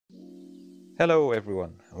Hello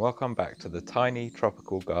everyone, and welcome back to the Tiny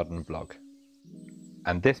Tropical Garden vlog.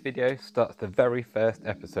 And this video starts the very first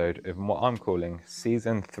episode of what I'm calling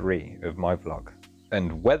Season 3 of my vlog.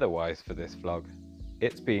 And weather-wise for this vlog,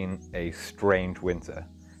 it's been a strange winter.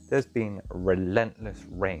 There's been relentless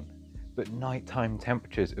rain, but nighttime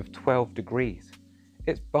temperatures of 12 degrees.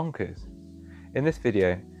 It's bonkers. In this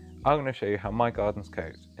video, I'm going to show you how my garden's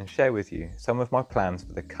coped and share with you some of my plans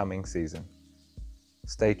for the coming season.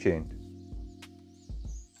 Stay tuned.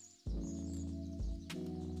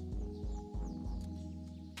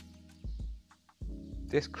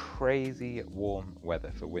 This crazy warm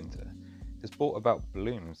weather for winter has brought about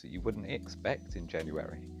blooms that you wouldn't expect in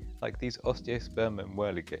January, like these osteospermum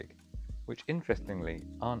whirligig, which interestingly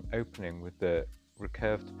aren't opening with the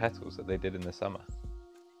recurved petals that they did in the summer.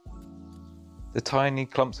 The tiny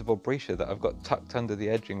clumps of albrecia that I've got tucked under the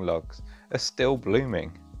edging logs are still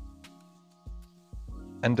blooming.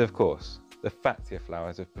 And of course, the Fatsia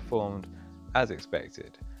flowers have performed as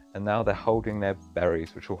expected, and now they're holding their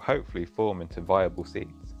berries, which will hopefully form into viable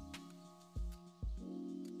seeds.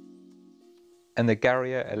 And the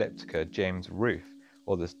Garrya elliptica James Roof,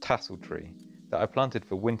 or the tassel tree, that I planted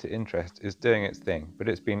for winter interest is doing its thing, but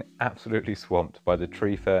it's been absolutely swamped by the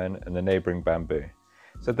tree fern and the neighbouring bamboo.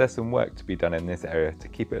 So there's some work to be done in this area to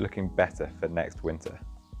keep it looking better for next winter.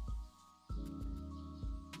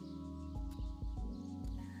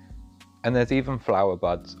 And there's even flower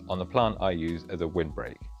buds on the plant I use as a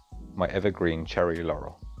windbreak, my Evergreen cherry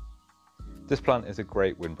laurel. This plant is a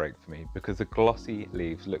great windbreak for me because the glossy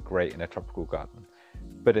leaves look great in a tropical garden,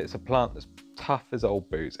 but it's a plant that's tough as old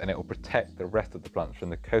boots and it will protect the rest of the plants from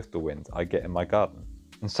the coastal winds I get in my garden.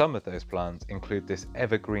 And some of those plants include this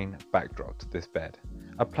evergreen backdrop to this bed.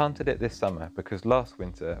 I planted it this summer because last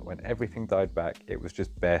winter, when everything died back, it was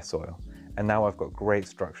just bare soil. And now I've got great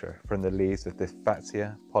structure from the leaves of this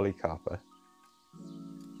Fatsia polycarpa.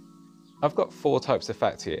 I've got 4 types of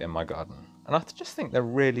Fatsia in my garden, and I just think they're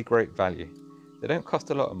really great value. They don't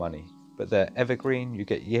cost a lot of money, but they're evergreen, you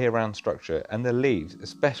get year-round structure, and the leaves,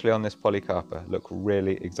 especially on this polycarpa, look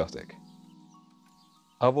really exotic.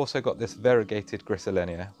 I've also got this variegated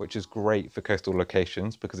Griselinia, which is great for coastal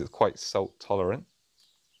locations because it's quite salt tolerant.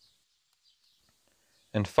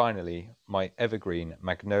 And finally, my evergreen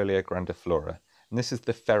Magnolia grandiflora, and this is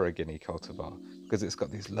the Ferragini cultivar because it's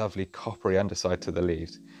got these lovely coppery underside to the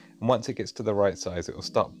leaves, and once it gets to the right size it will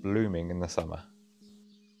start blooming in the summer.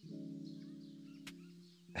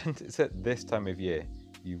 And it's at this time of year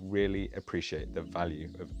you really appreciate the value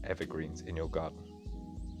of evergreens in your garden.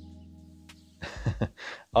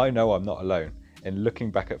 I know I'm not alone in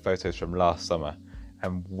looking back at photos from last summer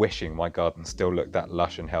and wishing my garden still looked that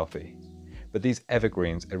lush and healthy. But these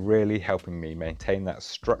evergreens are really helping me maintain that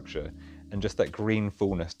structure and just that green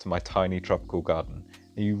fullness to my tiny tropical garden.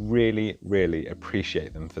 And you really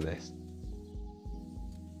appreciate them for this.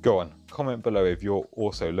 Go on, comment below if you're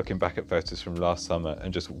also looking back at photos from last summer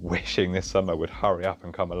and just wishing this summer would hurry up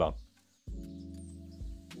and come along.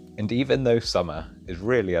 And even though summer is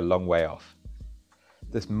really a long way off,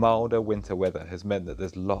 this milder winter weather has meant that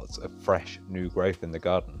there's lots of fresh new growth in the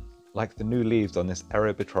garden, like the new leaves on this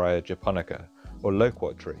Arabitria japonica or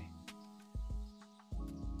loquat tree,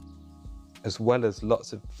 as well as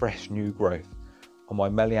lots of fresh new growth on my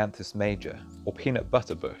Melianthus major or peanut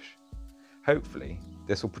butter bush. Hopefully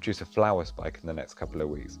this will produce a flower spike in the next couple of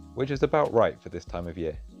weeks, which is about right for this time of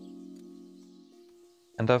year.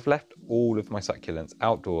 And I've left all of my succulents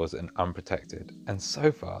outdoors and unprotected, and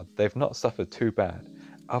so far they've not suffered too bad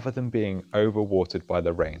other than being overwatered by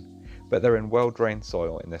the rain, but they're in well-drained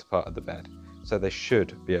soil in this part of the bed, so they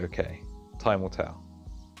should be okay. Time will tell.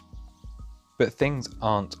 But things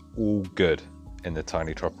aren't all good in the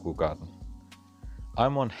tiny tropical garden.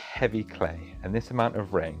 I'm on heavy clay, and this amount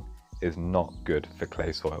of rain is not good for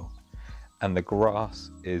clay soil, and the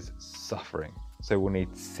grass is suffering, so we'll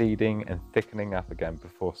need seeding and thickening up again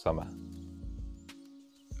before summer.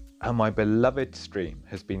 And my beloved stream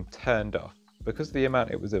has been turned off because of the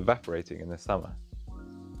amount it was evaporating in the summer.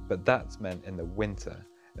 But that's meant in the winter,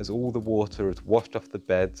 as all the water is washed off the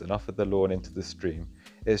beds and off of the lawn into the stream,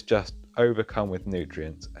 it's just overcome with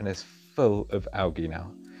nutrients and is full of algae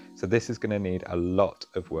now. So this is going to need a lot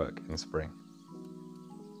of work in spring.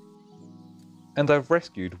 And I've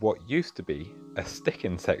rescued what used to be a stick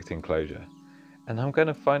insect enclosure, and I'm going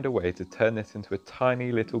to find a way to turn this into a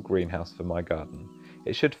tiny little greenhouse for my garden.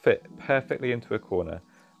 It should fit perfectly into a corner.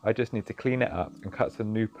 I just need to clean it up and cut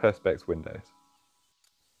some new perspex windows.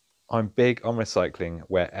 I'm big on recycling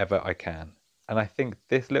wherever I can, and I think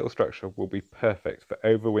this little structure will be perfect for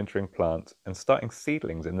overwintering plants and starting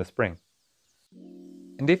seedlings in the spring.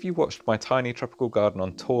 And if you watched my tiny tropical garden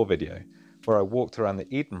on tour video, where I walked around the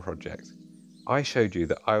Eden project, I showed you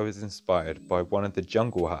that I was inspired by one of the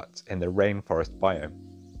jungle huts in the rainforest biome.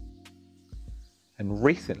 And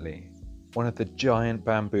recently, one of the giant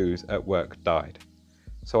bamboos at work died.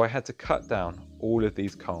 So I had to cut down all of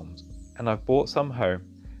these culms, and I've brought some home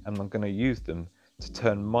and I'm going to use them to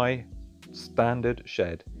turn my standard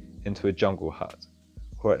shed into a jungle hut.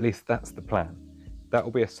 Or at least that's the plan. That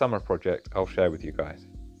will be a summer project I'll share with you guys.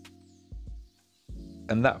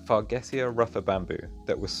 And that Fargesia ruffer bamboo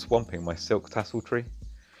that was swamping my silk tassel tree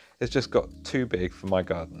has just got too big for my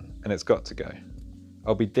garden and it's got to go.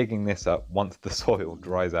 I'll be digging this up once the soil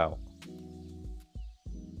dries out.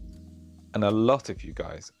 And a lot of you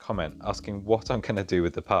guys comment asking what I'm going to do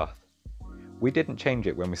with the path. We didn't change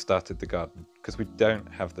it when we started the garden because we don't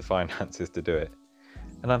have the finances to do it.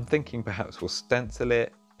 And I'm thinking perhaps we'll stencil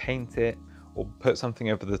it, paint it, or put something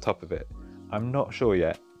over the top of it. I'm not sure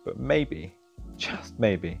yet, but maybe, just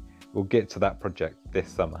maybe, we'll get to that project this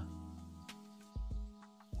summer.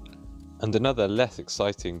 And another less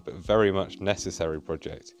exciting but very much necessary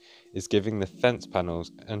project is giving the fence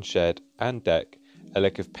panels and shed and deck a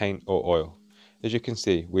lick of paint or oil. As you can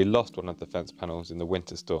see, we lost one of the fence panels in the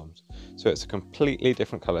winter storms, so it's a completely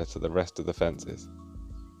different colour to the rest of the fences.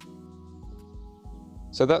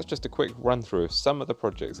 So that's just a quick run through of some of the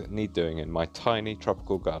projects that need doing in my tiny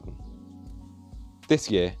tropical garden.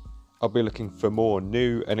 This year, I'll be looking for more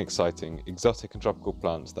new and exciting exotic and tropical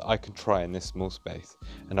plants that I can try in this small space,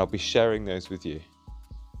 and I'll be sharing those with you.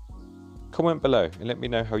 Comment below and let me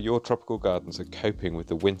know how your tropical gardens are coping with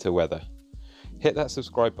the winter weather. Hit that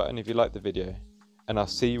subscribe button if you liked the video, and I'll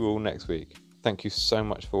see you all next week. Thank you so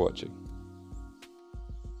much for watching.